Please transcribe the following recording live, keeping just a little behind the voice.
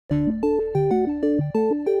World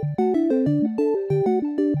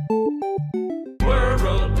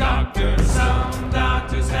doctors, some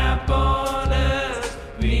doctors have borders.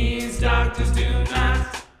 These doctors do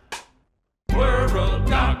not. World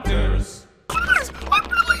doctors.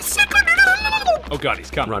 Oh god,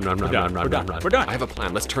 he's coming. Run. We're done. I have a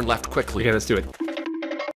plan. Let's turn left quickly. Okay, let's do it.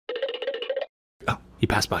 Oh, he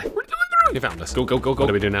passed by. He found us. Go. What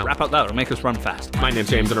do we do now? Rap out loud, it'll make us run fast. My name's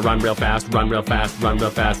James and I run real fast. Run real fast. My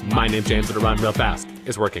name's James and I run real fast.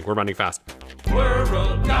 It's working. We're running fast.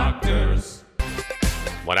 World doctors.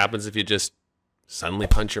 What happens if you just suddenly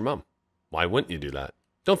punch your mom? Why wouldn't you do that?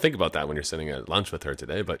 Don't think about that when you're sitting at lunch with her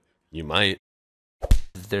today, but you might.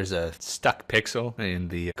 There's a stuck pixel in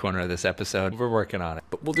the corner of this episode. We're working on it.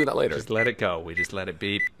 But we'll do that later. Just let it go. We just let it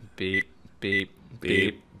beep, beep, beep,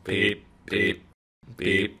 beep, beep, beep,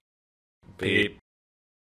 beep, beep,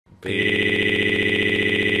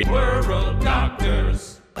 beep. World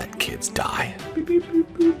doctors. Let kids die.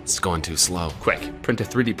 It's going too slow. Quick, print a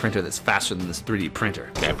 3D printer that's faster than this 3D printer.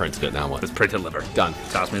 Okay, I printed it. Now what? Let's print a liver. Done.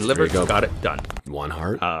 Toss me the liver. There you go. Got it. Done. One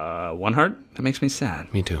heart? One heart? That makes me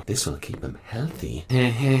sad. Me too. This will keep him healthy.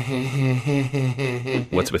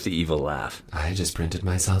 What's with the evil laugh? I just printed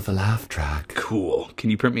myself a laugh track. Cool. Can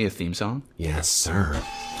you print me a theme song? Yes, sir.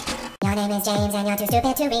 Your name is James and you're too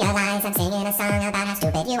stupid to realize I'm singing a song about how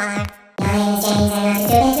stupid you are. Your name is James and you're too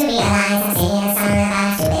stupid to realize I'm singing a song about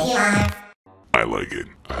how stupid you are. I like it.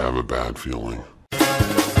 I have a bad feeling.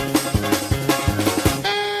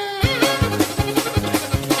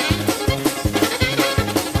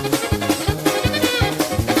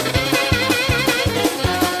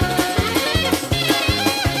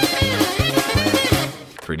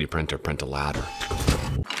 Printer, print a ladder.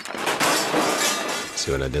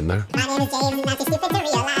 See what I did there? My name is James and I'm too stupid to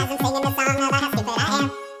realize I'm singing a song about how stupid I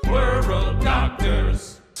am. World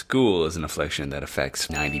doctors. School is an affliction that affects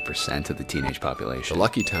 90% of the teenage The population.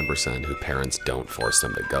 lucky 10% who parents don't force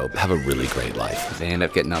them to go have a really great life. They end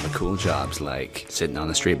up getting all the cool jobs like sitting on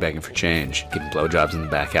the street begging for change, giving blowjobs in the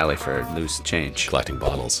back alley for loose change, Collecting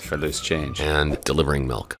bottles. for loose change. And delivering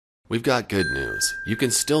milk. We've got good news. You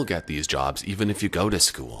can still get these jobs even if you go to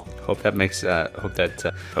school. Hope that makes World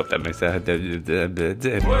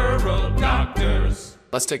doctors.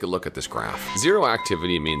 Let's take a look at this graph. Zero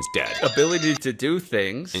activity means dead. ability to do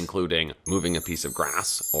things. Including moving a piece of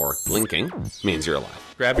grass or blinking means you're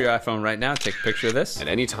alive. Grab your iPhone right now, take a picture of this. At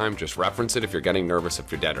any time, just reference it if you're getting nervous if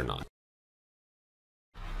you're dead or not.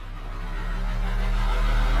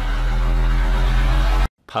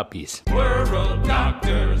 Puppies. World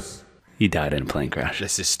doctors. He died in a plane crash.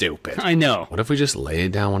 This is stupid. I know. What if we just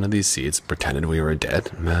laid down one of these seats, pretended we were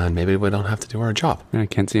dead? Man, maybe we don't have to do our job. I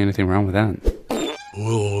can't see anything wrong with that.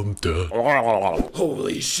 Oh, I'm dead.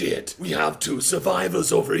 Holy shit. We have 2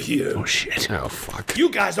 survivors over here. Oh shit. Oh, fuck. You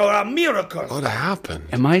guys are a miracle. What happened?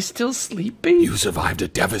 Am I still sleeping? You survived a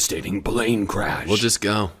devastating plane crash. We'll just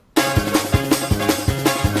go.